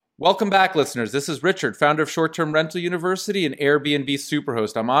Welcome back, listeners. This is Richard, founder of Short-Term Rental University and Airbnb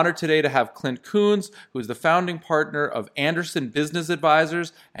Superhost. I'm honored today to have Clint Coons, who is the founding partner of Anderson Business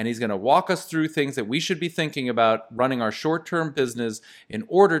Advisors, and he's going to walk us through things that we should be thinking about running our short-term business in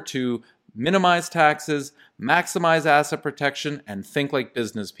order to minimize taxes, maximize asset protection, and think like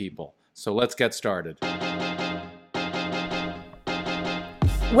business people. So let's get started.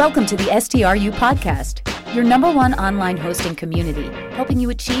 Welcome to the STRU podcast, your number one online hosting community, helping you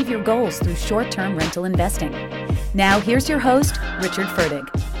achieve your goals through short-term rental investing. Now, here's your host, Richard Fertig.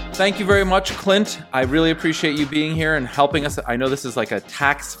 Thank you very much, Clint. I really appreciate you being here and helping us. I know this is like a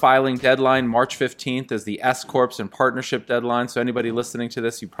tax filing deadline. March 15th is the S-Corps and partnership deadline. So anybody listening to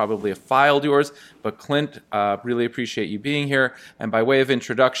this, you probably have filed yours. But Clint, really appreciate you being here. And by way of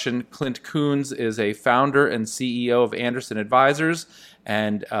introduction, Clint Coons is a founder and CEO of Anderson Advisors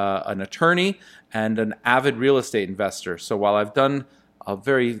and an attorney and an avid real estate investor. So while I've done a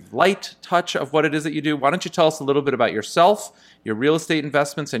very light touch of what it is that you do, why don't you tell us a little bit about yourself, your real estate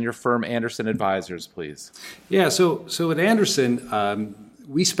investments, and your firm, Anderson Advisors, please? Yeah, so at Anderson,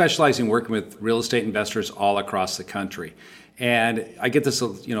 we specialize in working with real estate investors all across the country. And I get this a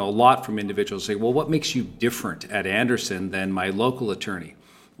lot from individuals say, well, what makes you different at Anderson than my local attorney?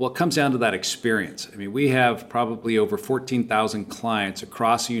 Well, it comes down to that experience. I mean, we have probably over 14,000 clients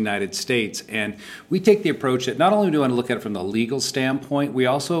across the United States, and we take the approach that not only do we want to look at it from the legal standpoint, we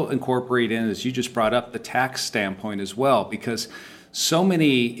also incorporate in, as you just brought up, the tax standpoint as well, because so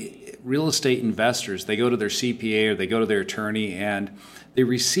many real estate investors, they go to their CPA or they go to their attorney and they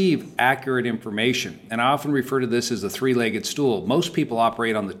receive accurate information. And I often refer to this as a three-legged stool. Most people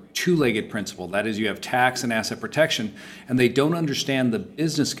operate on the two-legged principle. That is, you have tax and asset protection, and they don't understand the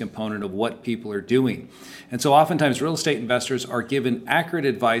business component of what people are doing. And so oftentimes real estate investors are given accurate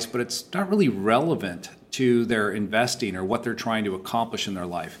advice, but it's not really relevant to their investing or what they're trying to accomplish in their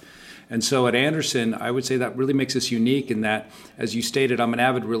life. And so at Anderson, I would say that really makes us unique in that, as you stated, I'm an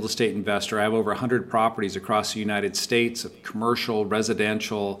avid real estate investor. I have over 100 properties across the United States, commercial,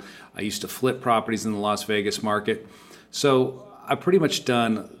 residential. I used to flip properties in the Las Vegas market. So I've pretty much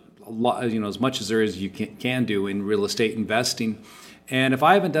done a lot, as much as there is you can do in real estate investing. And if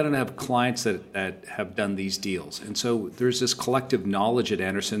I haven't done it, I have clients that have done these deals. And so there's this collective knowledge at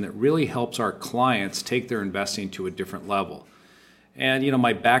Anderson that really helps our clients take their investing to a different level. And,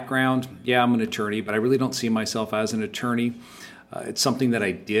 my background, I'm an attorney, but I really don't see myself as an attorney. It's something that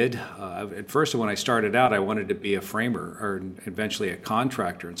I did. At first, when I started out, I wanted to be a framer or eventually a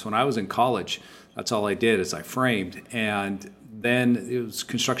contractor. And so when I was in college, that's all I did is I framed. And then it was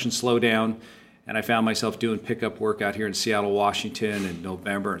construction slowdown, and I found myself doing pickup work out here in Seattle, Washington in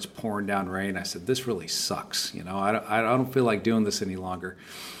November. It's pouring down rain. I said, this really sucks. I don't feel like doing this any longer.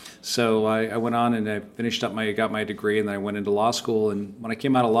 So I went on and I finished up got my degree, and then I went into law school. And when I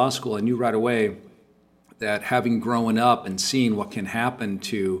came out of law school, I knew right away that having grown up and seen what can happen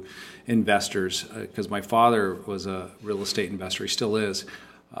to investors, because my father was a real estate investor, he still is,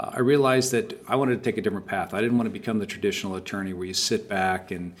 I realized that I wanted to take a different path. I didn't want to become the traditional attorney where you sit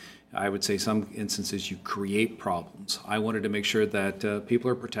back and I would say some instances you create problems. I wanted to make sure that people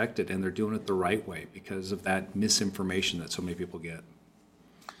are protected and they're doing it the right way because of that misinformation that so many people get.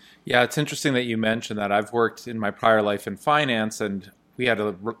 Yeah, it's interesting that you mentioned that. I've worked in my prior life in finance, and we had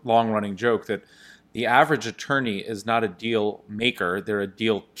a long-running joke that the average attorney is not a deal maker, they're a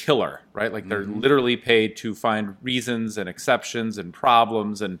deal killer, right? Like they're literally paid to find reasons and exceptions and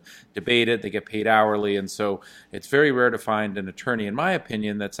problems and debate it. They get paid hourly, and so it's very rare to find an attorney, in my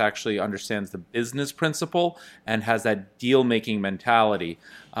opinion, that's actually understands the business principle and has that deal-making mentality.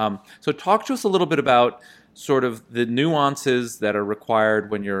 So talk to us a little bit about sort of the nuances that are required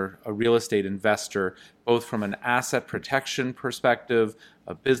when you're a real estate investor, both from an asset protection perspective,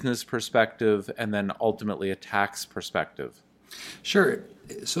 a business perspective, and then ultimately a tax perspective. Sure.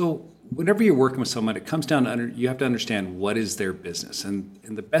 So whenever you're working with someone, it comes down to you have to understand what is their business. And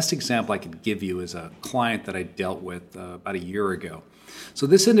the best example I could give you is a client that I dealt with about a year ago. So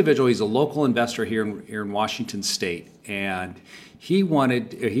this individual, he's a local investor here in Washington State, and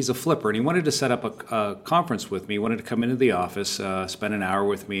he's a flipper, and he wanted to set up a conference with me. He wanted to come into the office, spend an hour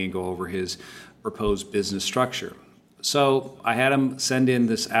with me, and go over his proposed business structure. So I had him send in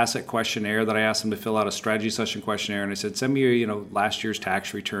this asset questionnaire that I asked him to fill out, a strategy session questionnaire, and I said, send me your last year's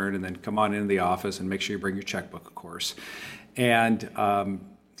tax return, and then come on into the office and make sure you bring your checkbook, of course. And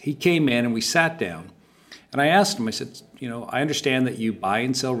he came in, and we sat down. And I asked him, I said, I understand that you buy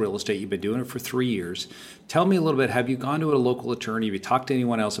and sell real estate. You've been doing it for 3 years. Tell me a little bit, have you gone to a local attorney? Have you talked to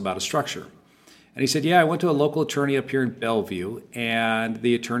anyone else about a structure? And he said, yeah, I went to a local attorney up here in Bellevue, and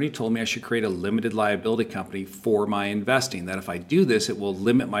the attorney told me I should create a limited liability company for my investing, that if I do this, it will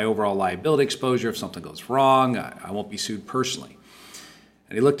limit my overall liability exposure. If something goes wrong, I won't be sued personally.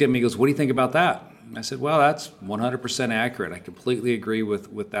 And he looked at me and goes, what do you think about that? And I said, well, that's 100% accurate. I completely agree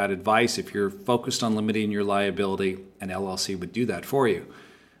with that advice. If you're focused on limiting your liability, an LLC would do that for you.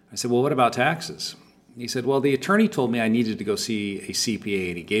 I said, well, what about taxes? He said, well, the attorney told me I needed to go see a CPA,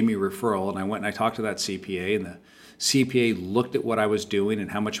 and he gave me a referral, and I went and I talked to that CPA, and the CPA looked at what I was doing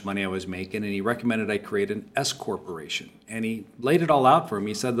and how much money I was making, and he recommended I create an S corporation. And he laid it all out for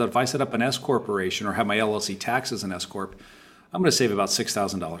me. He said that if I set up an S corporation or have my LLC taxed as an S corp, I'm going to save about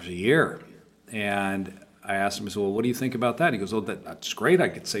 $6,000 a year. And I asked him, I said, well, what do you think about that? And he goes, oh, that's great. I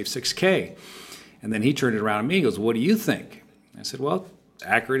could save $6,000. And then he turned it around to me and goes, what do you think? I said, well,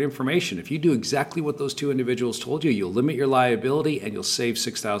 accurate information. If you do exactly what those two individuals told you, you'll limit your liability and you'll save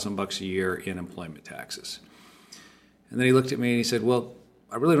 $6,000 a year in employment taxes. And then he looked at me and he said, well,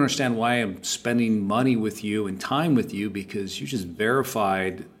 I really don't understand why I'm spending money with you and time with you, because you just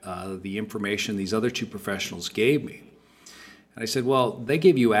verified the information these other two professionals gave me. And I said, well, they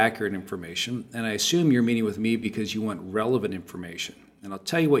gave you accurate information, and I assume you're meeting with me because you want relevant information. And I'll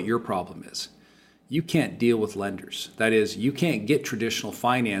tell you what your problem is. You can't deal with lenders. That is, you can't get traditional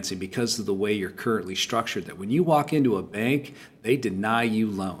financing because of the way you're currently structured. That when you walk into a bank, they deny you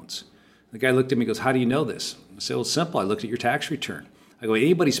loans. The guy looked at me and goes, how do you know this? I said, well, it's simple. I looked at your tax return. I go,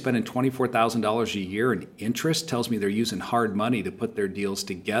 anybody spending $24,000 a year in interest tells me they're using hard money to put their deals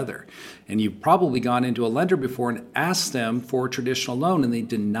together. And you've probably gone into a lender before and asked them for a traditional loan, and they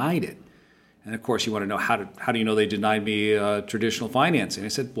denied it. And of course, you want to know, how do you know they denied me traditional financing? I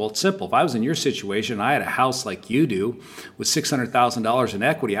said, well, it's simple. If I was in your situation and I had a house like you do with $600,000 in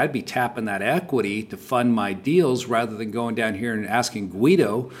equity, I'd be tapping that equity to fund my deals rather than going down here and asking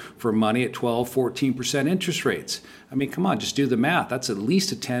Guido for money at 12, 14% interest rates. I mean, come on, just do the math. That's at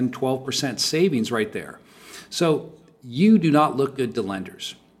least a 10, 12% savings right there. So you do not look good to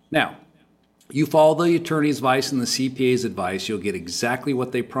lenders. Now, you follow the attorney's advice and the CPA's advice, you'll get exactly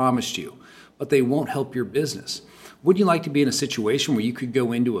what they promised you, but they won't help your business. Would you like to be in a situation where you could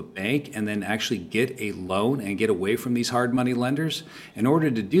go into a bank and then actually get a loan and get away from these hard money lenders? In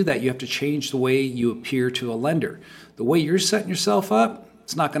order to do that, you have to change the way you appear to a lender. The way you're setting yourself up,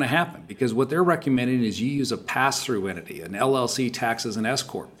 it's not going to happen, because what they're recommending is you use a pass-through entity, an LLC taxed as an S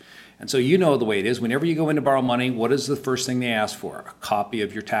corp. And so you know the way it is. Whenever you go in to borrow money, what is the first thing they ask for? A copy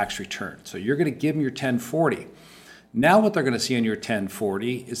of your tax return. So you're going to give them your 1040. Now what they're going to see on your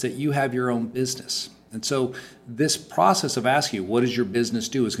 1040 is that you have your own business. And so this process of asking you, what does your business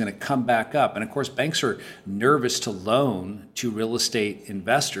do, is going to come back up. And of course, banks are nervous to loan to real estate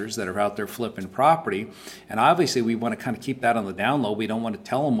investors that are out there flipping property. And obviously, we want to kind of keep that on the down low. We don't want to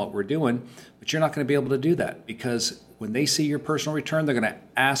tell them what we're doing, but you're not going to be able to do that, because when they see your personal return, they're going to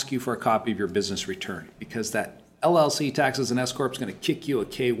ask you for a copy of your business return, because that LLC taxes and S corp is going to kick you a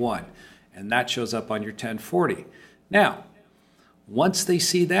K1, and that shows up on your 1040. Now, once they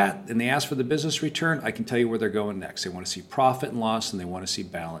see that and they ask for the business return, I can tell you where they're going next. They want to see profit and loss, and they want to see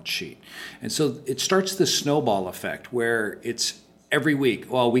balance sheet. And so it starts this snowball effect where it's every week,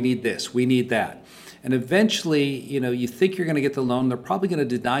 oh, we need this, we need that. And eventually, you think you're going to get the loan. They're probably going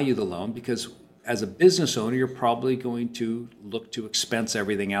to deny you the loan, because as a business owner, you're probably going to look to expense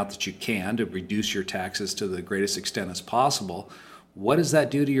everything out that you can to reduce your taxes to the greatest extent as possible. What does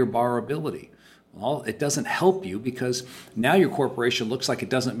that do to your borrowability? Well, it doesn't help you, because now your corporation looks like it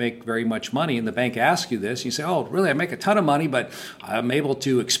doesn't make very much money, and the bank asks you this, and you say, oh, really, I make a ton of money, but I'm able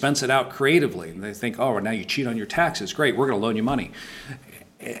to expense it out creatively. And they think, oh, now you cheat on your taxes. Great, we're going to loan you money.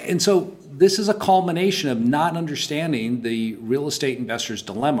 And so this is a culmination of not understanding the real estate investor's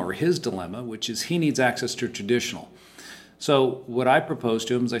dilemma, or his dilemma, which is he needs access to traditional. So what I proposed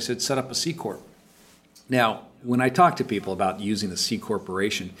to him is I said, set up a C Corp. Now, when I talk to people about using a C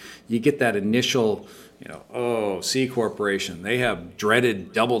corporation, you get that initial, C corporation, they have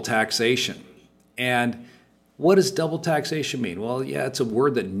dreaded double taxation. And what does double taxation mean? Well, yeah, it's a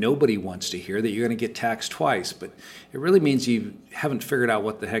word that nobody wants to hear, that you're going to get taxed twice, but it really means you haven't figured out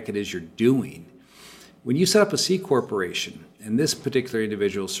what the heck it is you're doing. When you set up a C corporation, in this particular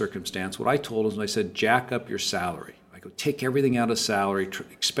individual circumstance, what I told him, I said, jack up your salary. Go take everything out of salary,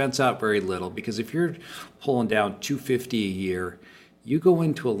 expense out very little, because if you're pulling down $250 a year, you go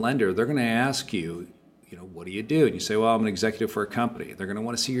into a lender, they're going to ask you, what do you do? And you say, well, I'm an executive for a company. They're going to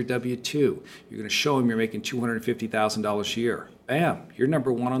want to see your W-2. You're going to show them you're making $250,000 a year. Bam, you're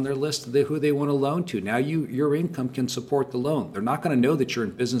number one on their list of who they want to loan to. Now your income can support the loan. They're not going to know that you're in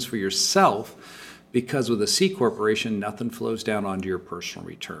business for yourself, because with a C corporation, nothing flows down onto your personal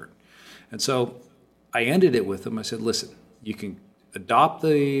return. And so I ended it with them. I said, listen, you can adopt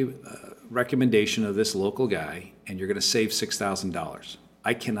the recommendation of this local guy, and you're going to save $6,000.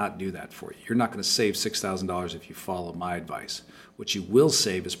 I cannot do that for you. You're not going to save $6,000 if you follow my advice. What you will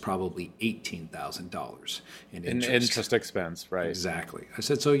save is probably $18,000 in interest expense, right? Exactly. I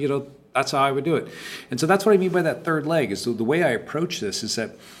said, so, that's how I would do it. And so that's what I mean by that third leg, is the way I approach this is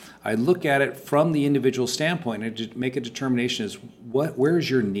that I look at it from the individual standpoint and make a determination as where's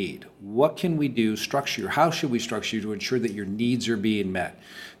your need? What can we do, structure, how should we structure you to ensure that your needs are being met?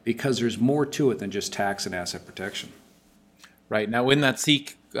 Because there's more to it than just tax and asset protection. Right. Now, in that C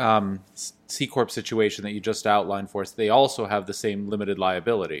Corp situation that you just outlined for us, they also have the same limited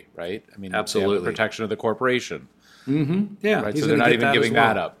liability, right? I mean, absolutely. They have the protection of the corporation. Mm-hmm. Yeah. Right. So they're not even giving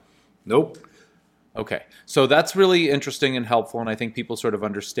that up. Nope. Okay. So that's really interesting and helpful, and I think people sort of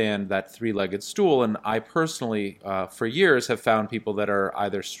understand that three-legged stool. And I personally, for years, have found people that are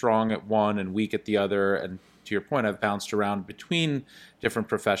either strong at one and weak at the other. And to your point, I've bounced around between different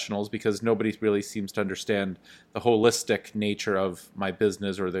professionals because nobody really seems to understand the holistic nature of my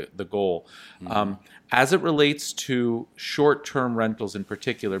business or the goal. Mm-hmm. As it relates to short-term rentals in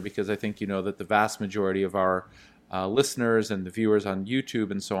particular, because I think you know that the vast majority of our listeners and the viewers on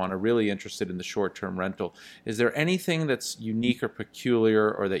YouTube and so on are really interested in the short-term rental. Is there anything that's unique or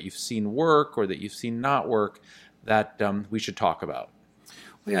peculiar or that you've seen work or that you've seen not work that we should talk about?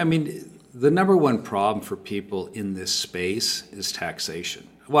 Well, yeah, I mean, the number one problem for people in this space is taxation.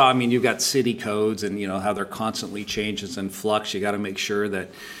 Well, I mean, you've got city codes and, how they're constantly changes and flux. You got to make sure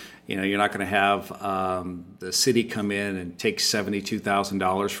that, you're not going to have the city come in and take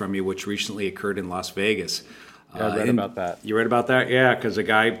 $72,000 from you, which recently occurred in Las Vegas. Yeah, I read about that. You read about that? Yeah, because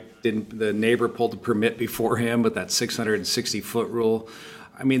the neighbor pulled the permit before him with that 660-foot rule.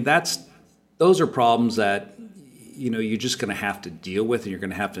 I mean, those are problems that, you're just going to have to deal with, and you're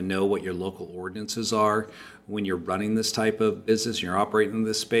going to have to know what your local ordinances are when you're running this type of business and you're operating in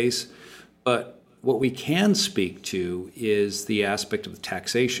this space. But what we can speak to is the aspect of the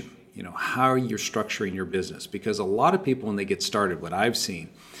taxation, how you're structuring your business. Because a lot of people, when they get started, what I've seen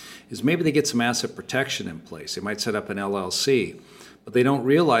is maybe they get some asset protection in place. They might set up an LLC, but they don't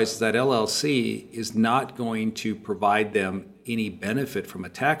realize that LLC is not going to provide them any benefit from a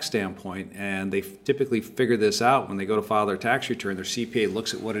tax standpoint, and they typically figure this out when they go to file their tax return. Their CPA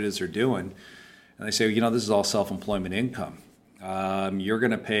looks at what it is they're doing, and they say, this is all self-employment income. You're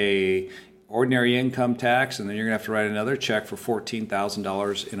going to pay ordinary income tax, and then you're going to have to write another check for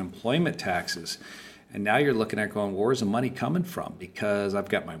 $14,000 in employment taxes. And now you're looking at going, where's the money coming from? Because I've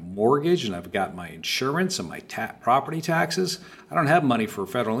got my mortgage and I've got my insurance and my property taxes. I don't have money for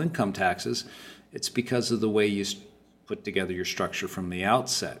federal income taxes. It's because of the way you put together your structure from the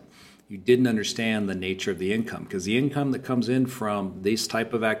outset. You didn't understand the nature of the income, because the income that comes in from this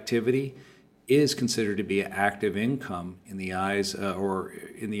type of activity is considered to be active income in the eyes or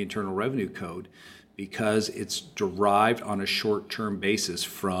in the Internal Revenue Code, because it's derived on a short-term basis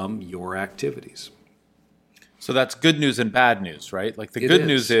from your activities. So that's good news and bad news, right? Like the good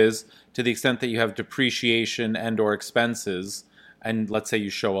news is, to the extent that you have depreciation and or expenses, and let's say you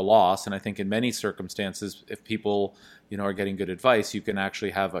show a loss, and I think in many circumstances, if people are getting good advice, you can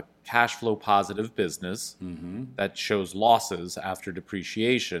actually have a cash flow positive business that shows losses after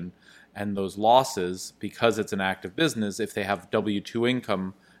depreciation. And those losses, because it's an active business, if they have W-2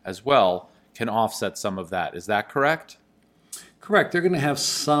 income as well, can offset some of that. Is that correct? Correct. They're going to have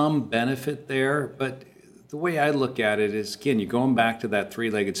some benefit there, but the way I look at it is, again, you're going back to that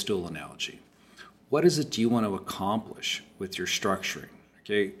three-legged stool analogy. What is it do you want to accomplish with your structuring?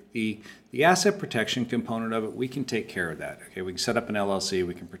 Okay, the asset protection component of it, we can take care of that. Okay, we can set up an LLC,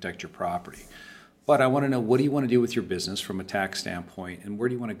 we can protect your property. But I want to know, what do you want to do with your business from a tax standpoint, and where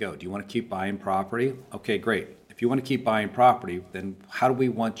do you want to go? Do you want to keep buying property? Okay, great. If you want to keep buying property, then how do we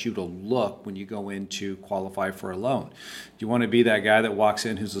want you to look when you go in to qualify for a loan? Do you want to be that guy that walks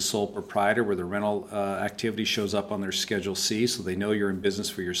in who's a sole proprietor, where the rental activity shows up on their Schedule C, so they know you're in business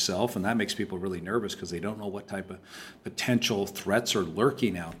for yourself? And that makes people really nervous, because they don't know what type of potential threats are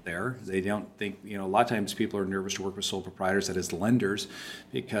lurking out there. They don't think, a lot of times people are nervous to work with sole proprietors, that is lenders,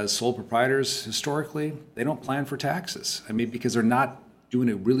 because sole proprietors, historically, they don't plan for taxes. I mean, because they're not doing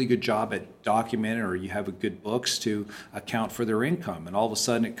a really good job at documenting, or you have a good books to account for their income. And all of a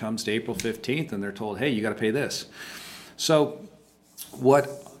sudden it comes to April 15th and they're told, hey, you got to pay this. So what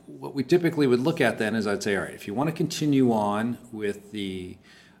we typically would look at then is, I'd say, all right, if you want to continue on with the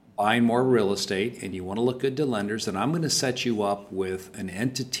buying more real estate and you want to look good to lenders, then I'm going to set you up with an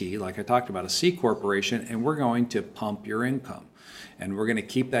entity, like I talked about, a C corporation, and we're going to pump your income. And we're going to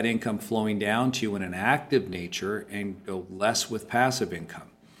keep that income flowing down to you in an active nature and go less with passive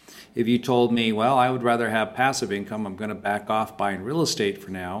income. If you told me, well, I would rather have passive income, I'm going to back off buying real estate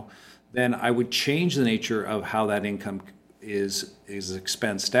for now, then I would change the nature of how that income is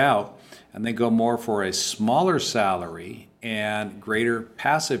expensed out and then go more for a smaller salary and greater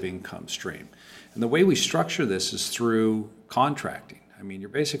passive income stream. And the way we structure this is through contracting. I mean, you're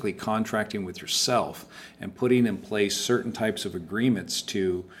basically contracting with yourself and putting in place certain types of agreements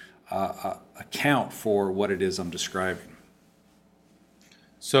to account for what it is I'm describing.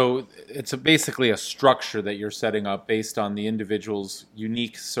 So it's basically a structure that you're setting up based on the individual's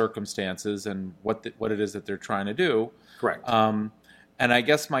unique circumstances and what it is that they're trying to do. Correct. And I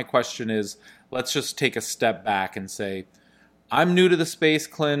guess my question is, let's just take a step back and say, I'm new to the space,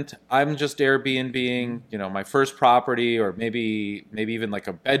 Clint. I'm just Airbnb-ing, my first property, or maybe even like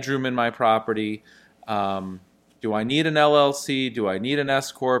a bedroom in my property. Do I need an LLC? Do I need an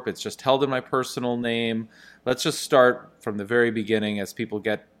S corp? It's just held in my personal name. Let's just start from the very beginning as people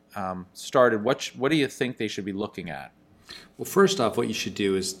get started. What do you think they should be looking at? Well, first off, what you should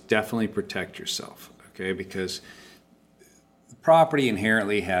do is definitely protect yourself, okay? Because the property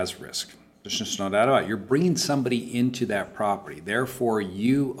inherently has risk. There's just no doubt about it. You're bringing somebody into that property. Therefore,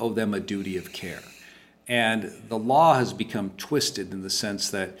 you owe them a duty of care. And the law has become twisted in the sense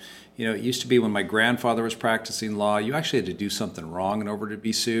that, it used to be when my grandfather was practicing law, you actually had to do something wrong in order to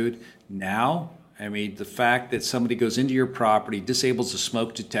be sued. Now, the fact that somebody goes into your property, disables a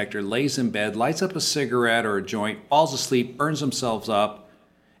smoke detector, lays in bed, lights up a cigarette or a joint, falls asleep, burns themselves up,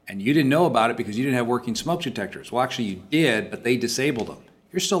 and you didn't know about it because you didn't have working smoke detectors. Well, actually you did, but they disabled them.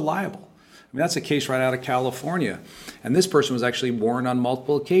 You're still liable. That's a case right out of California. And this person was actually warned on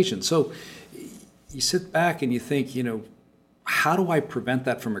multiple occasions. So you sit back and you think, how do I prevent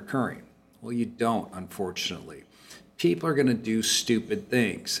that from occurring? Well, you don't, unfortunately. People are going to do stupid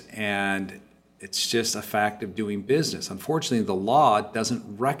things, and it's just a fact of doing business. Unfortunately, the law doesn't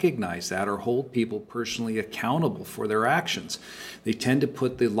recognize that or hold people personally accountable for their actions. They tend to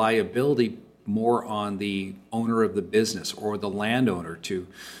put the liability more on the owner of the business or the landowner to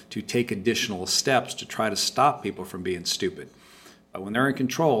take additional steps to try to stop people from being stupid. But when they're in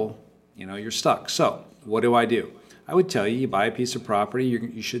control, you're stuck. So what do? I would tell you buy a piece of property,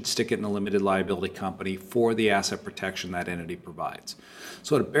 you should stick it in a limited liability company for the asset protection that entity provides.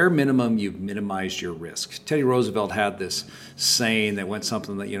 So at a bare minimum, you've minimized your risk. Teddy Roosevelt had this saying that went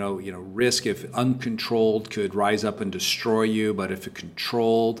something that, risk, if uncontrolled, could rise up and destroy you, but if it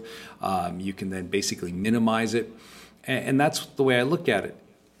controlled, you can then basically minimize it. And that's the way I look at it.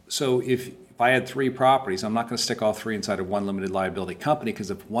 So if I had 3 properties, I'm not going to stick all 3 inside of one limited liability company, because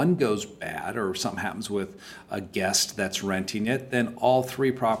if one goes bad or something happens with a guest that's renting it, then all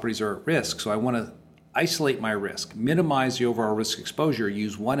 3 properties are at risk. So I want to isolate my risk, minimize the overall risk exposure,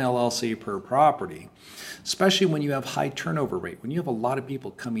 use one LLC per property, especially when you have high turnover rate. When you have a lot of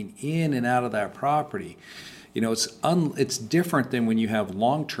people coming in and out of that property, it's different than when you have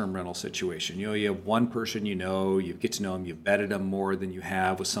long-term rental situation. You have one person, you get to know them, you've vetted them more than you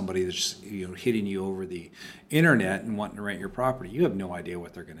have with somebody that's hitting you over the internet and wanting to rent your property. You have no idea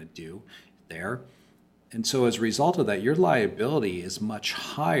what they're going to do there. And so as a result of that, your liability is much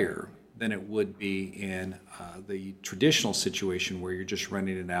higher than it would be in the traditional situation where you're just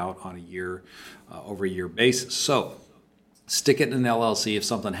renting it out on over a year basis. So stick it in an LLC if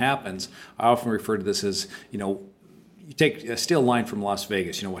something happens. I often refer to this as, you take a steel line from Las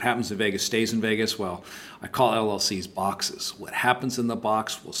Vegas. What happens in Vegas stays in Vegas. Well, I call LLCs boxes. What happens in the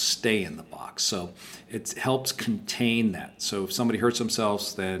box will stay in the box. So it helps contain that. So if somebody hurts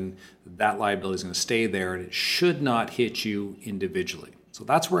themselves, then that liability is going to stay there, and it should not hit you individually. So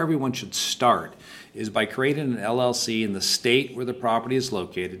that's where everyone should start, is by creating an LLC in the state where the property is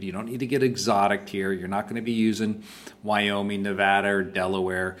located. You don't need to get exotic here. You're not going to be using Wyoming, Nevada, or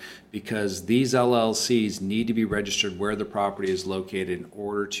Delaware, because these LLCs need to be registered where the property is located in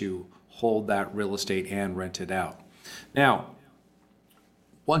order to hold that real estate and rent it out. Now,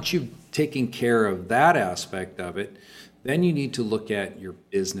 once you've taken care of that aspect of it, then you need to look at your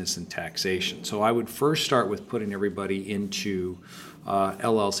business and taxation. So I would first start with putting everybody into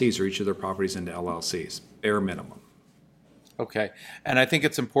LLCs, or each of their properties into LLCs, bare minimum. Okay. And I think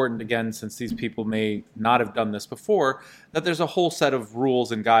it's important, again, since these people may not have done this before, that there's a whole set of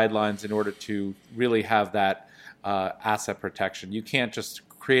rules and guidelines in order to really have that asset protection. You can't just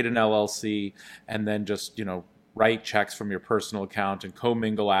create an LLC and then just, write checks from your personal account and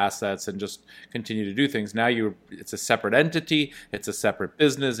commingle assets and just continue to do things. Now it's a separate entity, it's a separate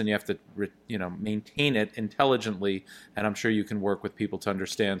business, and you have to maintain it intelligently. And I'm sure you can work with people to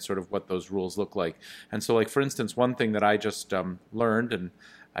understand sort of what those rules look like. And so, like, for instance, one thing that I just learned, and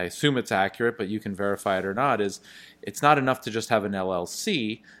I assume it's accurate, but you can verify it or not, is it's not enough to just have an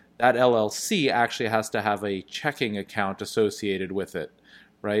LLC. that LLC actually has to have a checking account associated with it,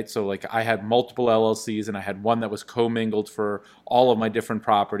 right? So like I had multiple LLCs and I had one that was commingled for all of my different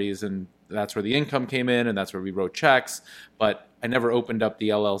properties, and that's where the income came in and that's where we wrote checks. But I never opened up the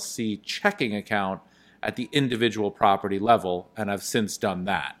LLC checking account at the individual property level, and I've since done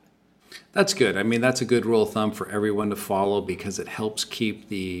that. That's good. I mean, that's a good rule of thumb for everyone to follow because it helps keep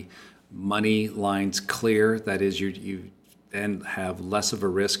the money lines clear. That is, you then have less of a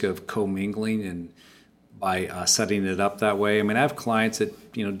risk of commingling and by setting it up that way. I mean, I have clients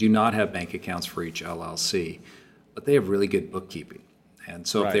that do not have bank accounts for each LLC, but they have really good bookkeeping. And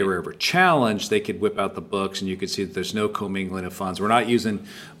so if they were ever challenged, they could whip out the books and you could see that there's no commingling of funds. We're not using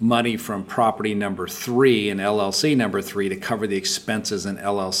money from property number 3 and LLC number 3 to cover the expenses in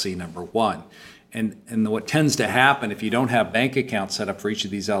LLC number 1. And what tends to happen if you don't have bank accounts set up for each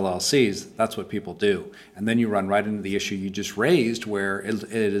of these LLCs, that's what people do. And then you run right into the issue you just raised where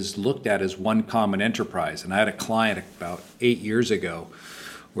it is looked at as one common enterprise. And I had a client about 8 years ago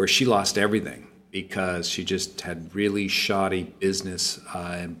where she lost everything because she just had really shoddy business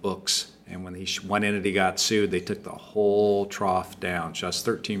and books. And when one entity got sued, they took the whole trough down. She has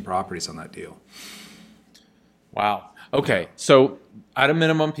 13 properties on that deal. Wow. Okay, so at a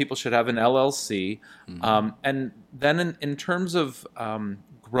minimum, people should have an LLC. And then in terms of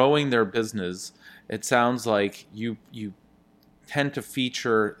growing their business, it sounds like you tend to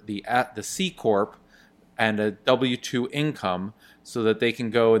feature the C Corp and a W-2 income so that they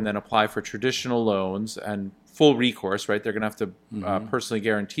can go and then apply for traditional loans and full recourse, right? They're going to have to personally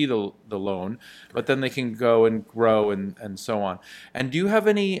guarantee the loan, but then they can go and grow and so on. And do you have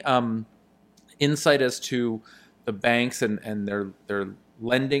any insight as to the banks and their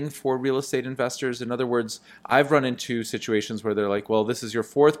lending for real estate investors? In other words, I've run into situations where they're like, well, this is your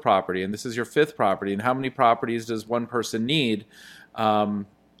 4th property and this is your 5th property, and how many properties does one person need?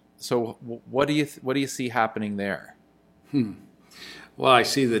 So what do you see happening there? Well, I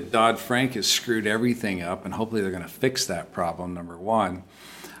see that Dodd-Frank has screwed everything up, and hopefully they're going to fix that problem, number one.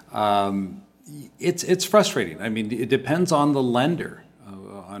 It's frustrating. I mean, it depends on the lender,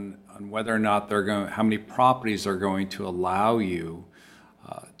 on whether or not how many properties are going to allow you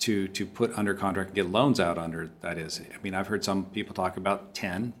to put under contract and get loans out under, that is. I mean, I've heard some people talk about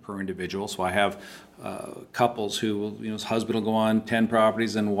 10 per individual. So I have couples who, his husband will go on 10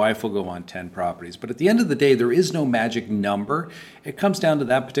 properties and wife will go on 10 properties. But at the end of the day, there is no magic number. It comes down to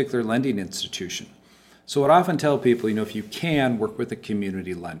that particular lending institution. So what I often tell people, if you can, work with a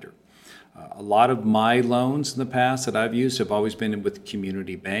community lender. A lot of my loans in the past that I've used have always been with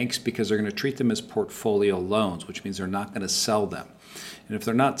community banks because they're going to treat them as portfolio loans, which means they're not going to sell them. And if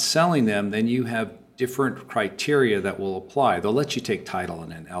they're not selling them, then you have different criteria that will apply. They'll let you take title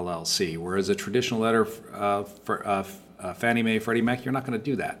in an LLC, whereas a traditional letter for Fannie Mae, Freddie Mac, you're not going to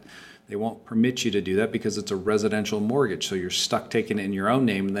do that. They won't permit you to do that because it's a residential mortgage, so you're stuck taking it in your own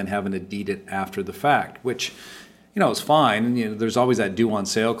name and then having to deed it after the fact, which is fine. And, there's always that due on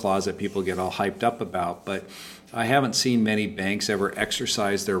sale clause that people get all hyped up about, but I haven't seen many banks ever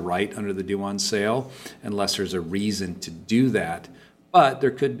exercise their right under the due on sale unless there's a reason to do that. But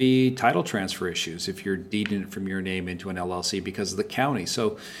there could be title transfer issues if you're deeding it from your name into an LLC because of the county.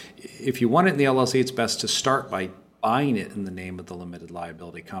 So if you want it in the LLC, it's best to start by buying it in the name of the limited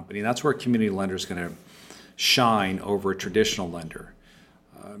liability company. And that's where a community lender is going to shine over a traditional lender.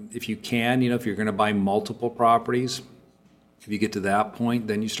 If you can, if you're going to buy multiple properties, if you get to that point,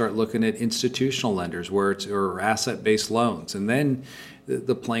 then you start looking at institutional lenders or asset-based loans. And then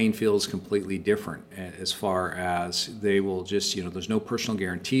the playing field is completely different as far as they will just, there's no personal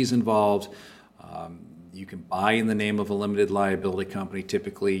guarantees involved. You can buy in the name of a limited liability company.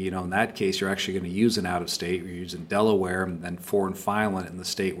 Typically, in that case, you're actually going to use an out-of-state. You're using Delaware and then foreign filing it in the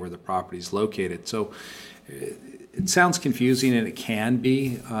state where the property is located. So it sounds confusing, and it can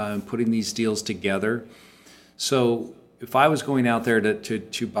be putting these deals together. So if I was going out there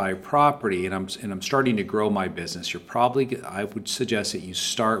to buy property and I'm starting to grow my business, I would suggest that you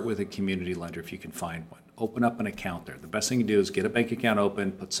start with a community lender if you can find one. Open up an account there. The best thing to do is get a bank account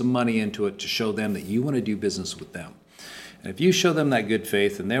open, put some money into it to show them that you want to do business with them. And if you show them that good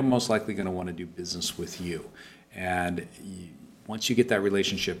faith, then they're most likely going to want to do business with you. And once you get that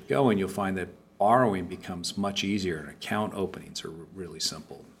relationship going, you'll find that borrowing becomes much easier and account openings are really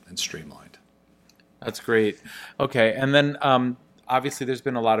simple and streamlined. That's great. Okay, and then obviously there's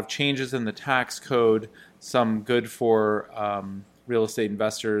been a lot of changes in the tax code, some good for real estate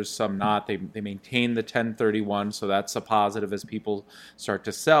investors, some not. They maintain the 1031, so that's a positive. As people start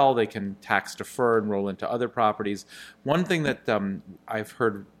to sell, they can tax defer and roll into other properties. One thing that I've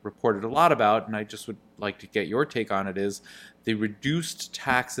heard reported a lot about, and I just would like to get your take on it, is the reduced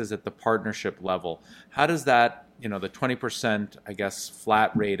taxes at the partnership level. How does that, the 20%, I guess,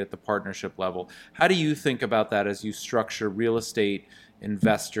 flat rate at the partnership level, how do you think about that as you structure real estate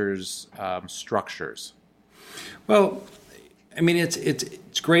investors' structures? Well, I mean,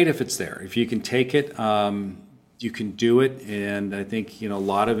 it's great if it's there. If you can take it, you can do it, and I think a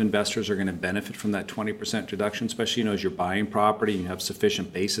lot of investors are going to benefit from that 20% deduction, especially as you're buying property and you have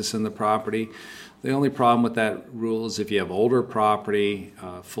sufficient basis in the property. The only problem with that rule is if you have older property,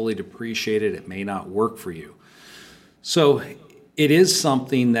 fully depreciated, it may not work for you. So it is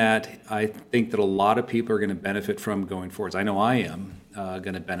something that I think that a lot of people are going to benefit from going forward. I know I am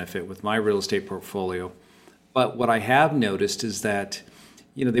going to benefit with my real estate portfolio. But what I have noticed is that,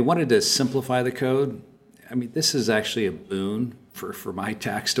 they wanted to simplify the code. I mean, this is actually a boon for my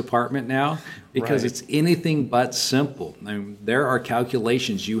tax department now, because It's anything but simple. I mean, there are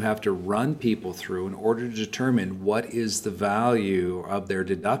calculations you have to run people through in order to determine what is the value of their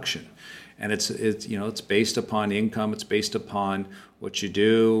deduction. And it's based upon income, it's based upon what you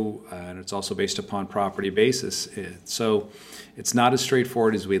do, and it's also based upon property basis. So it's not as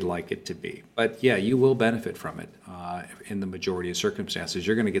straightforward as we'd like it to be. But yeah, you will benefit from it in the majority of circumstances.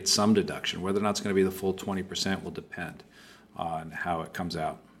 You're going to get some deduction. Whether or not it's going to be the full 20% will depend on how it comes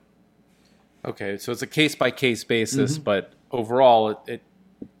out. Okay, so it's a case-by-case basis, but overall, it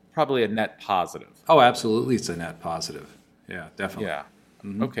probably a net positive. Oh, absolutely, it's a net positive. Yeah, definitely. Yeah.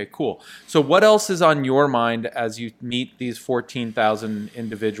 Okay, cool. So what else is on your mind as you meet these 14,000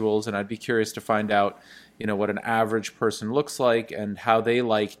 individuals? And I'd be curious to find out, what an average person looks like and how they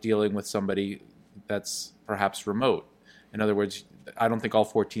like dealing with somebody that's perhaps remote. In other words, I don't think all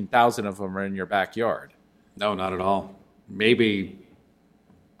 14,000 of them are in your backyard. No, not at all. Maybe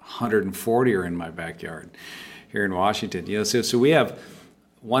 140 are in my backyard here in Washington. So we have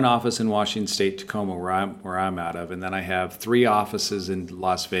one office in Washington State, Tacoma, where I'm out of, and then I have 3 offices in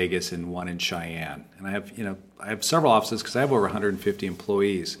Las Vegas and 1 in Cheyenne. And I have several offices because I have over 150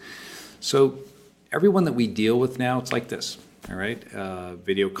 employees. So everyone that we deal with now, it's like this, all right?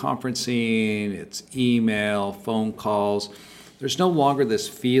 Video conferencing, it's email, phone calls. There's no longer this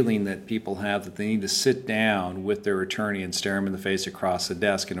feeling that people have that they need to sit down with their attorney and stare them in the face across the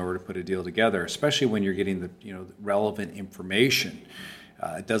desk in order to put a deal together, especially when you're getting the relevant information.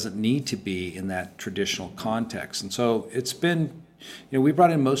 It doesn't need to be in that traditional context. And so it's been, we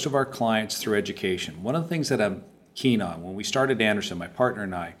brought in most of our clients through education. One of the things that I'm keen on, when we started Anderson, my partner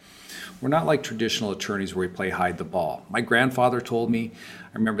and I, we're not like traditional attorneys where we play hide the ball. My grandfather told me,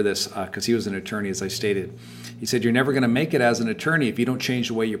 I remember this because he was an attorney, as I stated, he said, you're never going to make it as an attorney if you don't change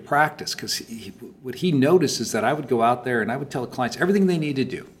the way you practice. Because what he noticed is that I would go out there and I would tell clients everything they need to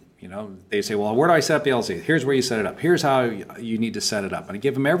do. They say, well, where do I set up the LLC? Here's where you set it up. Here's how you need to set it up. And I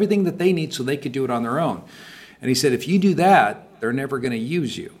give them everything that they need so they could do it on their own. And he said, if you do that, they're never going to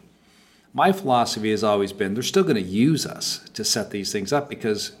use you. My philosophy has always been, they're still going to use us to set these things up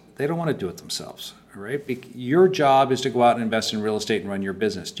because they don't want to do it themselves. All right? Your job is to go out and invest in real estate and run your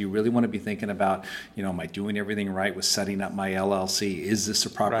business. Do you really want to be thinking about, am I doing everything right with setting up my LLC? Is this a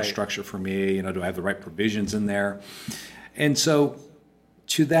proper structure for me? Do I have the right provisions in there? And so,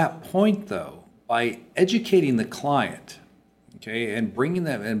 to that point, though, by educating the client, and bringing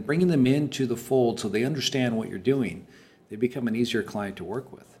them into the fold so they understand what you're doing, they become an easier client to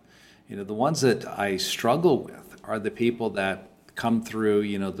work with. The ones that I struggle with are the people that come through,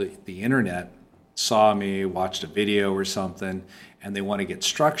 the internet, saw me, watched a video or something, and they want to get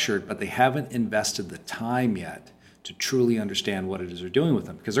structured, but they haven't invested the time yet to truly understand what it is they're doing with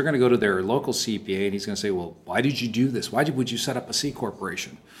them. Because they're going to go to their local CPA and he's going to say, well, why did you do this? Would you set up a C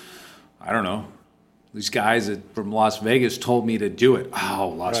corporation? I don't know. These guys from Las Vegas told me to do it.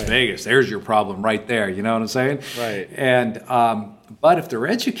 Oh, Las Vegas, there's your problem right there. You know what I'm saying? Right. And but if they're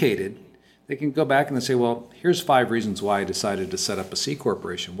educated, they can go back and they say, well, here's 5 reasons why I decided to set up a C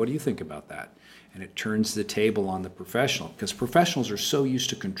corporation. What do you think about that? And it turns the table on the professional, because professionals are so used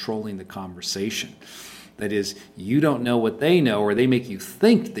to controlling the conversation. That is, you don't know what they know, or they make you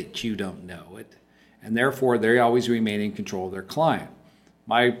think that you don't know it, and therefore they always remain in control of their client.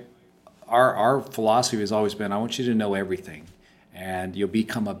 Our philosophy has always been, I want you to know everything, and you'll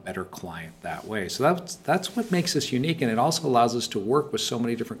become a better client that way. So that's what makes us unique, and it also allows us to work with so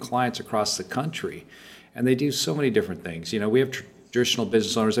many different clients across the country, and they do so many different things. We have traditional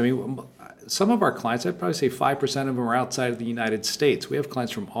business owners. I mean, some of our clients, I'd probably say 5% of them are outside of the United States. We have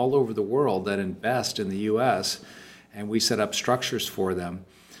clients from all over the world that invest in the U.S., and we set up structures for them,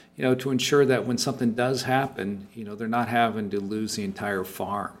 to ensure that when something does happen, they're not having to lose the entire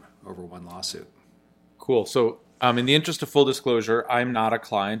farm over one lawsuit. Cool. So in the interest of full disclosure, I'm not a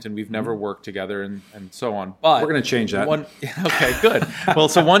client and we've never worked together and so on. But we're going to change that. Okay, good. Well,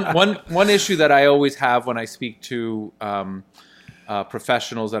 so one issue that I always have when I speak to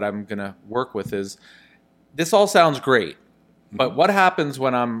professionals that I'm going to work with is, this all sounds great, but what happens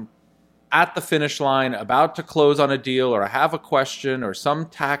when I'm at the finish line, about to close on a deal, or I have a question, or some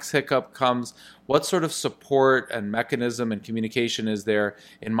tax hiccup comes? What sort of support and mechanism and communication is there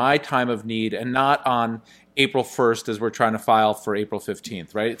in my time of need, and not on April 1st as we're trying to file for April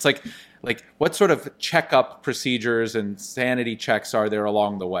 15th, right? It's like what sort of checkup procedures and sanity checks are there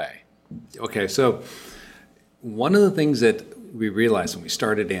along the way? Okay, so one of the things that we realized when we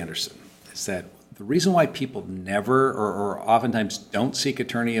started Andersen is that the reason why people never or oftentimes don't seek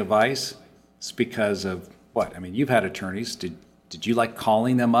attorney advice is because of what? I mean, you've had attorneys. Did you like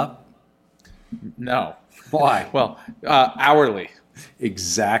calling them up? No. Why? Well, hourly.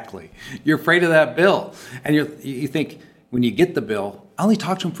 Exactly. You're afraid of that bill. And you think, when you get the bill, I only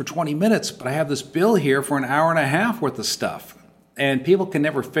talked to him for 20 minutes, but I have this bill here for an hour and a half worth of stuff. And people can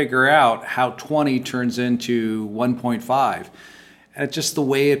never figure out how 20 turns into 1.5. And it's just the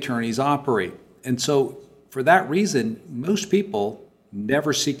way attorneys operate. And so for that reason, most people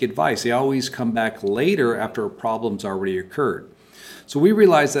never seek advice. They always come back later after a problem's already occurred. So we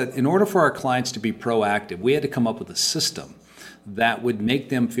realized that in order for our clients to be proactive, we had to come up with a system that would make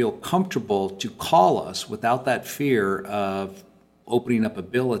them feel comfortable to call us without that fear of opening up a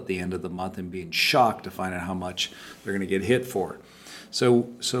bill at the end of the month and being shocked to find out how much they're going to get hit for. So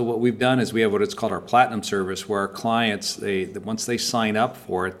what we've done is we have what it's called our Platinum service, where our clients, once they sign up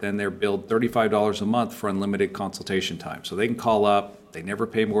for it, then they're billed $35 a month for unlimited consultation time. So they can call up, they never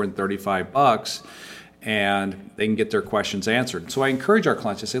pay more than $35, and they can get their questions answered. So I encourage our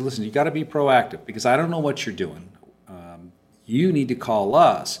clients to say, listen, you got to be proactive, because I don't know what you're doing. You need to call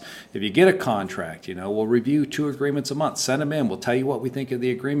us. If you get a contract, we'll review 2 agreements a month. Send them in. We'll tell you what we think of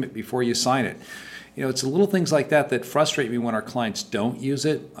the agreement before you sign it. It's the little things like that frustrate me when our clients don't use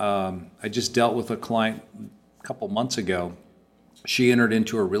it. I just dealt with a client a couple months ago. She entered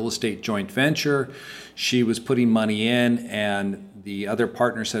into a real estate joint venture. She was putting money in, and the other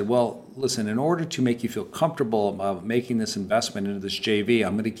partner said, well, listen, in order to make you feel comfortable about making this investment into this JV,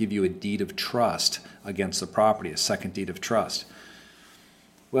 I'm going to give you a deed of trust against the property, a second deed of trust.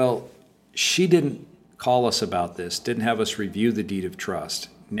 Well, she didn't call us about this, didn't have us review the deed of trust.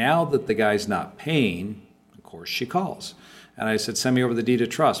 Now that the guy's not paying, of course, she calls. And I said, send me over the deed of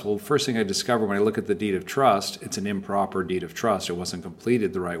trust. Well, first thing I discovered when I look at the deed of trust, it's an improper deed of trust. It wasn't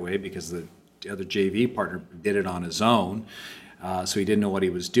completed the right way because the other JV partner did it on his own. So he didn't know what he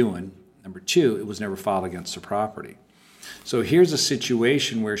was doing. Number 2, it was never filed against the property. So here's a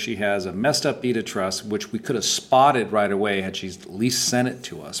situation where she has a messed up deed of trust, which we could have spotted right away had she at least sent it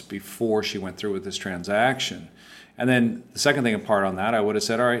to us before she went through with this transaction. And then the second thing apart on that, I would have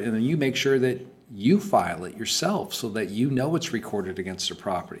said, all right, and then you make sure that you file it yourself so that you know it's recorded against the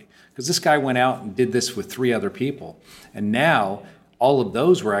property. Because this guy went out and did this with 3 other people. And now all of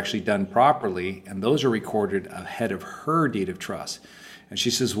those were actually done properly, and those are recorded ahead of her deed of trust. And she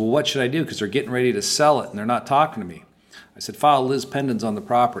says, well, what should I do? Because they're getting ready to sell it, and they're not talking to me. I said, file Liz Pendens on the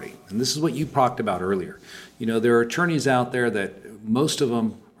property. And this is what you talked about earlier. There are attorneys out there that most of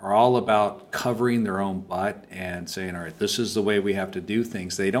them are all about covering their own butt and saying, all right, this is the way we have to do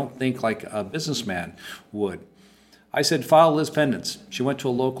things. They don't think like a businessman would. I said, file Liz Pendens. She went to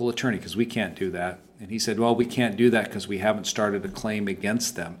a local attorney because we can't do that. And he said, well, we can't do that because we haven't started a claim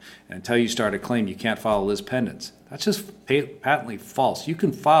against them. And until you start a claim, you can't file Liz Pendens. That's just patently false. You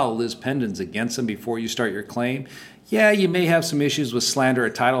can file Liz Pendens against them before you start your claim. Yeah, you may have some issues with slander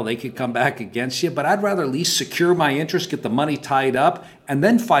of title. They could come back against you, but I'd rather at least secure my interest, get the money tied up, and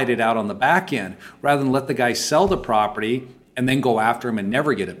then fight it out on the back end rather than let the guy sell the property and then go after him and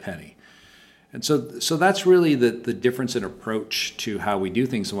never get a penny. And so that's really the difference in approach to how we do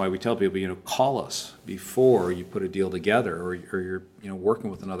things and why we tell people, call us before you put a deal together or you're working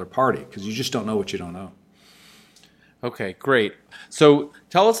with another party, because you just don't know what you don't know. Okay, great. So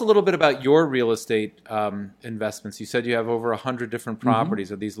tell us a little bit about your real estate investments. You said you have over 100 different properties.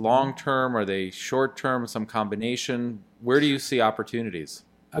 Mm-hmm. Are these long-term? Are they short-term? Some combination? Where do you see opportunities?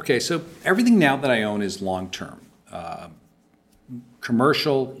 Okay, so everything now that I own is long-term.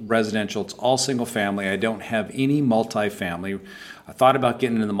 commercial, residential. It's all single family. I don't have any multifamily. I thought about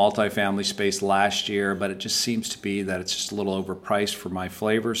getting into the multifamily space last year, but it just seems to be that it's just a little overpriced for my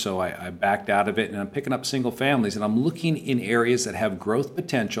flavor, so I backed out of it, and I'm picking up single families, and I'm looking in areas that have growth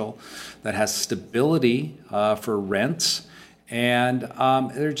potential, that has stability for rents, and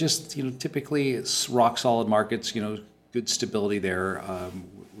they're just, typically rock solid markets, good stability there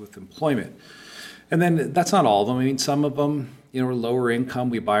with employment. And then that's not all of them. I mean, some of them, are lower income.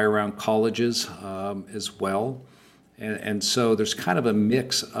 We buy around colleges as well. And so there's kind of a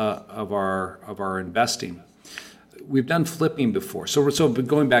mix of our investing. We've done flipping before. So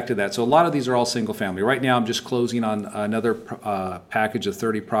going back to that, so a lot of these are all single family. Right now I'm just closing on another package of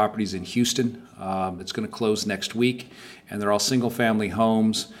 30 properties in Houston. It's going to close next week, and they're all single family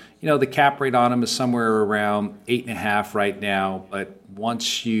homes. The cap rate on them is somewhere around 8.5 right now, but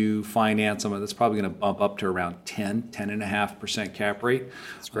once you finance them, that's probably going to bump up to around 10.5% cap rate.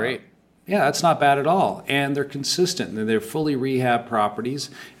 That's great. Yeah, that's not bad at all. And they're consistent. They're fully rehab properties.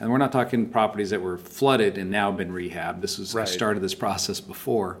 And we're not talking properties that were flooded and now been rehabbed. This was, I started this process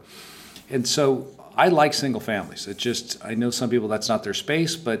before. And so I like single families. I know some people that's not their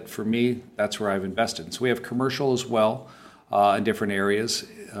space, but for me, that's where I've invested. So we have commercial as well in different areas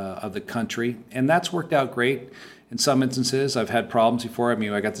of the country. And that's worked out great. In some instances, I've had problems before. I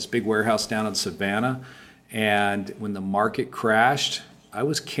mean, I got this big warehouse down in Savannah, and when the market crashed, I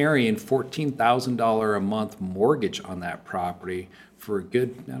was carrying $14,000 a month mortgage on that property for a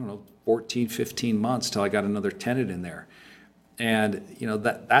good, 14, 15 months till I got another tenant in there. And,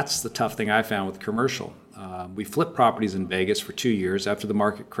 that's the tough thing I found with commercial. We flipped properties in Vegas for 2 years. After the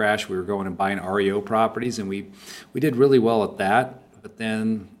market crashed, we were going and buying REO properties, and we did really well at that. But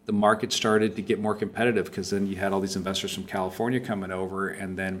then the market started to get more competitive because then you had all these investors from California coming over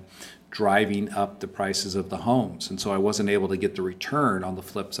and then driving up the prices of the homes. And so I wasn't able to get the return on the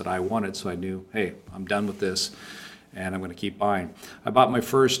flips that I wanted. So I knew, hey, I'm done with this and I'm going to keep buying. I bought my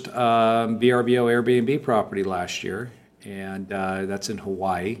first VRBO Airbnb property last year, and that's in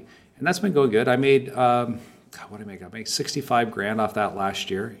Hawaii. And that's been going good. I made, what did I make? I made $65,000 off that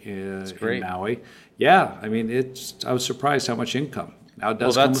last year in Maui. Yeah, I mean, I was surprised how much income. Now it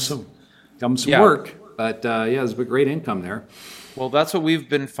does come with some work, but there's a great income there. Well, that's what we've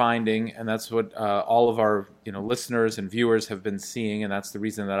been finding, and that's what all of our listeners and viewers have been seeing, and that's the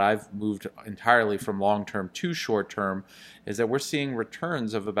reason that I've moved entirely from long-term to short-term, is that we're seeing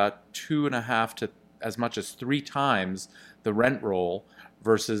returns of about 2.5 to as much as 3 times the rent roll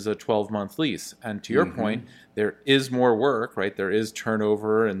versus a 12-month lease. And to your point, there is more work, right? There is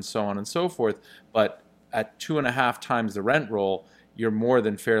turnover and so on and so forth, but at 2.5 times the rent roll, you're more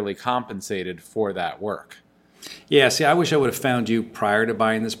than fairly compensated for that work. Yeah, see, I wish I would have found you prior to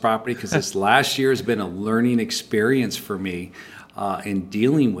buying this property, because this last year has been a learning experience for me in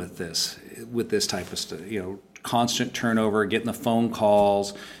dealing with this type of stuff, constant turnover, getting the phone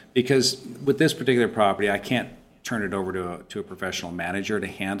calls, because with this particular property, I can't turn it over to a professional manager to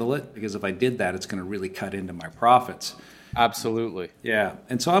handle it, because if I did that, it's going to really cut into my profits. Absolutely. Yeah,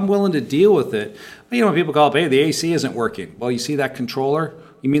 and so I'm willing to deal with it. But, when people call up, hey, the AC isn't working. Well, you see that controller?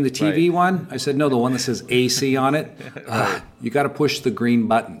 You mean the TV one? I said, no, the one that says AC on it. You got to push the green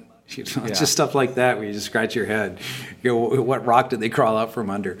button. It's just stuff like that where you just scratch your head. What rock did they crawl out from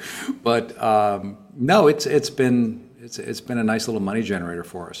under? But no, it's been a nice little money generator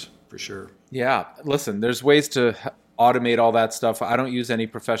for us, for sure. Yeah, listen, there's ways to automate all that stuff. I don't use any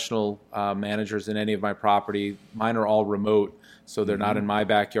professional managers in any of my property. Mine are all remote, so they're not in my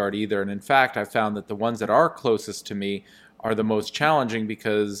backyard either. And in fact, I found that the ones that are closest to me are the most challenging,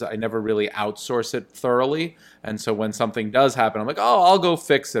 because I never really outsource it thoroughly. And so when something does happen, I'm like, oh, I'll go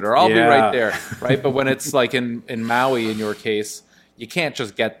fix it, or I'll be right there, right? But when it's like in Maui, in your case, you can't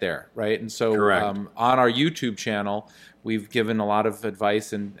just get there, right? And so on our YouTube channel, we've given a lot of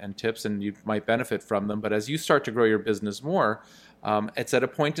advice and tips, and you might benefit from them. But as you start to grow your business more, it's at a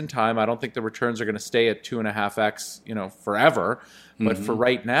point in time, I don't think the returns are going to stay at 2.5x, forever. But for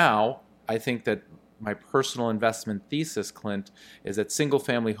right now, I think that my personal investment thesis, Clint, is that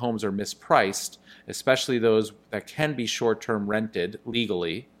single-family homes are mispriced, especially those that can be short-term rented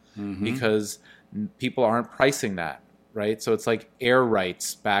legally, because people aren't pricing that, right? So it's like air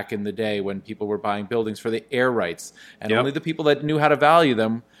rights back in the day when people were buying buildings for the air rights, and only the people that knew how to value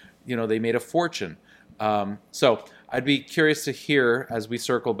them, they made a fortune. So I'd be curious to hear, as we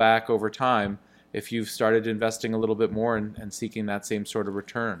circle back over time, if you've started investing a little bit more and seeking that same sort of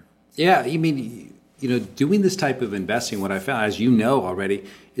return. Yeah, you mean, doing this type of investing, what I found, as you know already,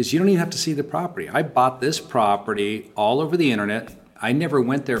 is you don't even have to see the property. I bought this property all over the internet. I never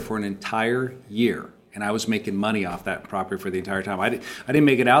went there for an entire year. and I was making money off that property for the entire time. I didn't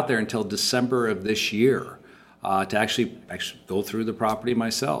make it out there until December of this year to actually go through the property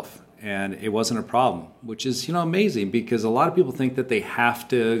myself. And it wasn't a problem, which is, amazing, because a lot of people think that they have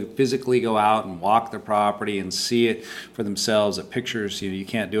to physically go out and walk the property and see it for themselves. At pictures, you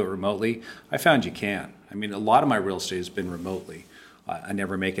can't do it remotely. I found you can. I mean, a lot of my real estate has been remotely. I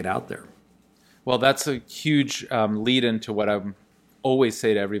never make it out there. Well, that's a huge lead into what I always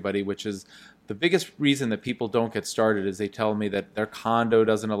say to everybody, which is the biggest reason that people don't get started is they tell me that their condo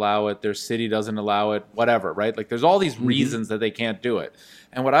doesn't allow it, their city doesn't allow it, whatever, right? Like there's all these reasons that they can't do it.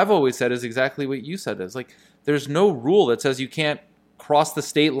 And what I've always said is exactly what you said. Is like there's no rule that says you can't cross the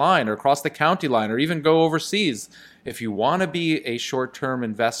state line or cross the county line or even go overseas. If you want to be a short-term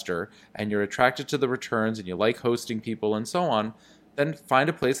investor and you're attracted to the returns and you like hosting people and so on, then find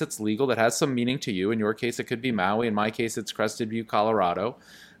a place that's legal, that has some meaning to you. In your case, it could be Maui. In my case, it's Crested View, Colorado.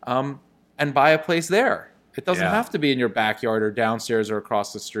 And buy a place there. It doesn't have to be in your backyard or downstairs or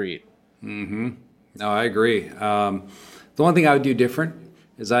across the street. Mm-hmm. No, I agree. The one thing I would do different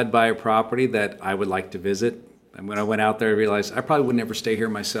is I'd buy a property that I would like to visit. And when I went out there, I realized I probably would never stay here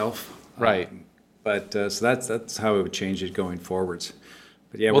myself. Right. So that's how I would change it going forwards.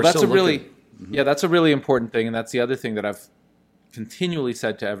 But yeah, well, we're still looking. That's a really important thing. And that's the other thing that I've continually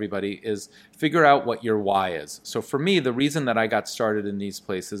said to everybody is figure out what your why is. So for me, the reason that I got started in these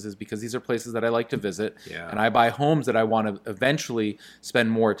places is because these are places that I like to visit, and I buy homes that I want to eventually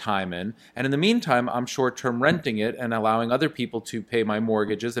spend more time in. And in the meantime, I'm short-term renting it and allowing other people to pay my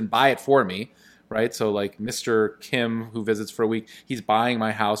mortgages and buy it for me, right? So like Mr. Kim, who visits for a week, he's buying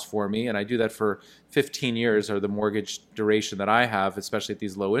my house for me, and I do that for 15 years, or the mortgage duration that I have, especially at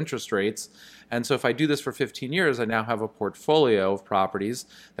these low interest rates. And so if I do this for 15 years, I now have a portfolio of properties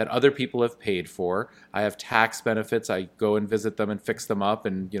that other people have paid for. I have tax benefits. I go and visit them and fix them up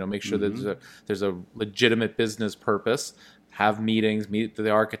and make sure that there's a legitimate business purpose, have meetings, meet the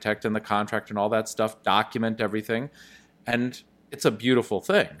architect and the contractor and all that stuff, document everything. And it's a beautiful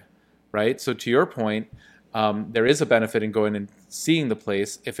thing, right? So to your point, there is a benefit in going and seeing the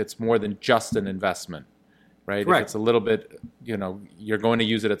place if it's more than just an investment, right? Correct. If it's a little bit, you're going to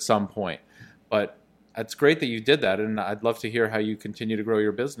use it at some point. But it's great that you did that, and I'd love to hear how you continue to grow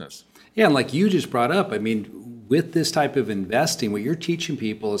your business. Yeah, and like you just brought up, I mean, with this type of investing, what you're teaching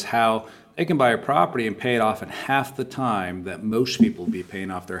people is how they can buy a property and pay it off in half the time that most people will be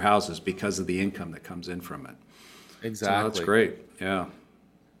paying off their houses because of the income that comes in from it. Exactly. So that's great, yeah.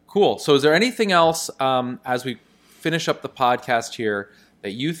 Cool. So is there anything else as we finish up the podcast here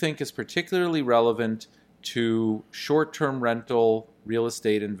that you think is particularly relevant to short-term rental real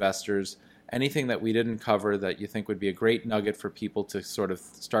estate investors? Anything that we didn't cover that you think would be a great nugget for people to sort of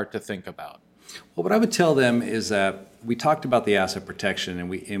start to think about? Well, what I would tell them is that we talked about the asset protection and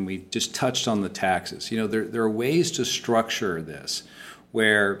we just touched on the taxes. There are ways to structure this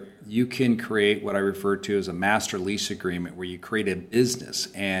where you can create what I refer to as a master lease agreement, where you create a business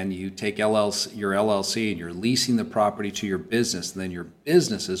and you take your LLC and you're leasing the property to your business, and then your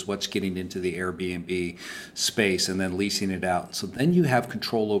business is what's getting into the Airbnb space and then leasing it out. So then you have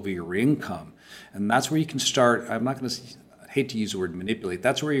control over your income, and that's where you can start. I hate to use the word manipulate.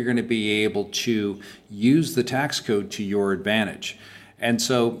 That's where you're going to be able to use the tax code to your advantage. And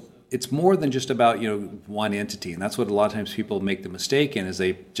so it's more than just about one entity, and that's what a lot of times people make the mistake in, is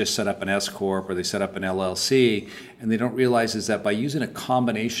they just set up an S corp or they set up an LLC, and they don't realize is that by using a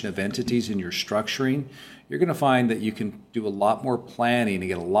combination of entities in your structuring, you're going to find that you can do a lot more planning and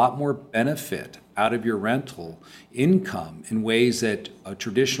get a lot more benefit out of your rental income in ways that a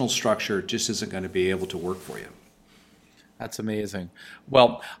traditional structure just isn't going to be able to work for you. That's amazing.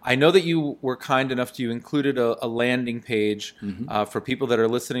 Well, I know that you were kind enough to, you included a landing page for people that are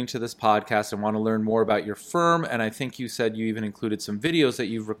listening to this podcast and want to learn more about your firm. And I think you said you even included some videos that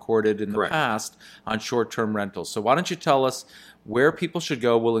you've recorded in the past on short-term rentals. So why don't you tell us where people should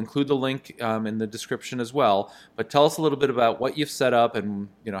go? We'll include the link in the description as well. But tell us a little bit about what you've set up and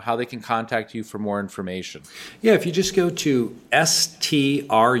how they can contact you for more information. Yeah, if you just go to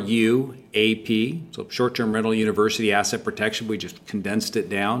STRU AP, so Short-Term Rental University Asset Protection, we just condensed it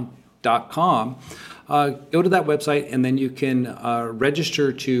down, .com. Go to that website, and then you can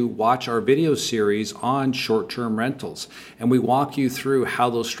register to watch our video series on short-term rentals. And we walk you through how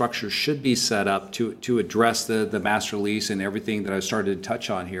those structures should be set up to address the master lease and everything that I started to touch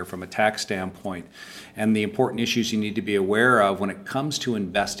on here from a tax standpoint, and the important issues you need to be aware of when it comes to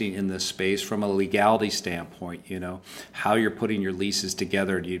investing in this space from a legality standpoint. How you're putting your leases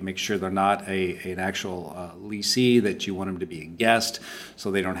together. Do you make sure they're not an actual leasee, that you want them to be a guest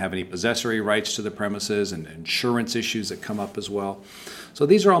so they don't have any possessory rights to the premises? bonuses and insurance issues that come up as well. So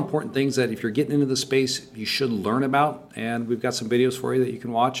these are all important things that if you're getting into the space, you should learn about. And we've got some videos for you that you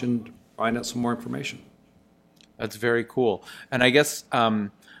can watch and find out some more information. That's very cool. And I guess a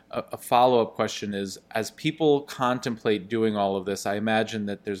follow-up question is, as people contemplate doing all of this, I imagine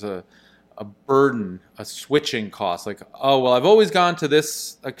that there's a burden, a switching cost, like, oh, well, I've always gone to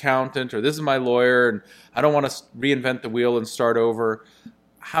this accountant or this is my lawyer and I don't want to reinvent the wheel and start over.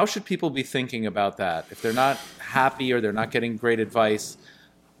 How should people be thinking about that? If they're not happy or they're not getting great advice,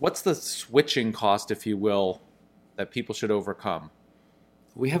 what's the switching cost, if you will, that people should overcome?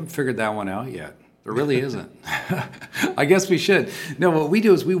 We haven't figured that one out yet. There really isn't. I guess we should. No, what we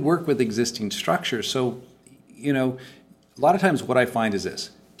do is we work with existing structures. So, a lot of times what I find is this.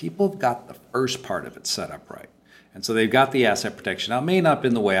 People have got the first part of it set up right. And so they've got the asset protection. Now, it may not have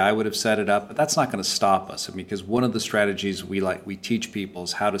been the way I would have set it up, but that's not going to stop us. Because one of the strategies we teach people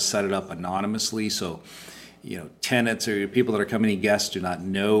is how to set it up anonymously. So, tenants or people that are coming in, guests, do not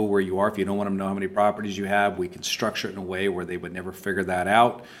know where you are. If you don't want them to know how many properties you have, we can structure it in a way where they would never figure that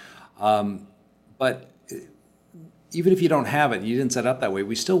out. But even if you don't have it, you didn't set it up that way,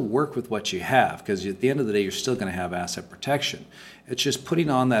 we still work with what you have, because at the end of the day, you're still going to have asset protection. It's just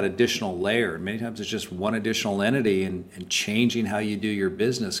putting on that additional layer. Many times it's just one additional entity, and changing how you do your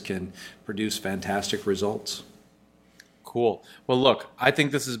business can produce fantastic results. Cool. Well, look, I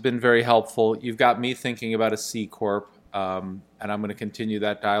think this has been very helpful. You've got me thinking about a C Corp, and I'm going to continue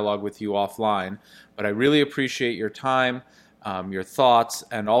that dialogue with you offline. But I really appreciate your time, your thoughts,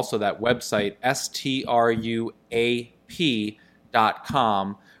 and also that website, STRUAP.com,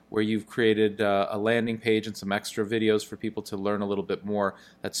 where you've created a landing page and some extra videos for people to learn a little bit more.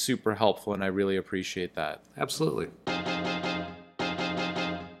 That's super helpful, and I really appreciate that. Absolutely.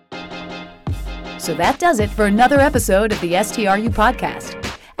 So that does it for another episode of the STRU podcast.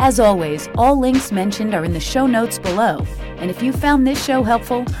 As always, all links mentioned are in the show notes below. And if you found this show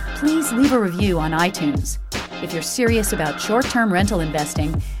helpful, please leave a review on iTunes. If you're serious about short-term rental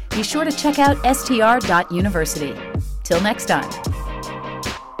investing, be sure to check out str.university. Till next time.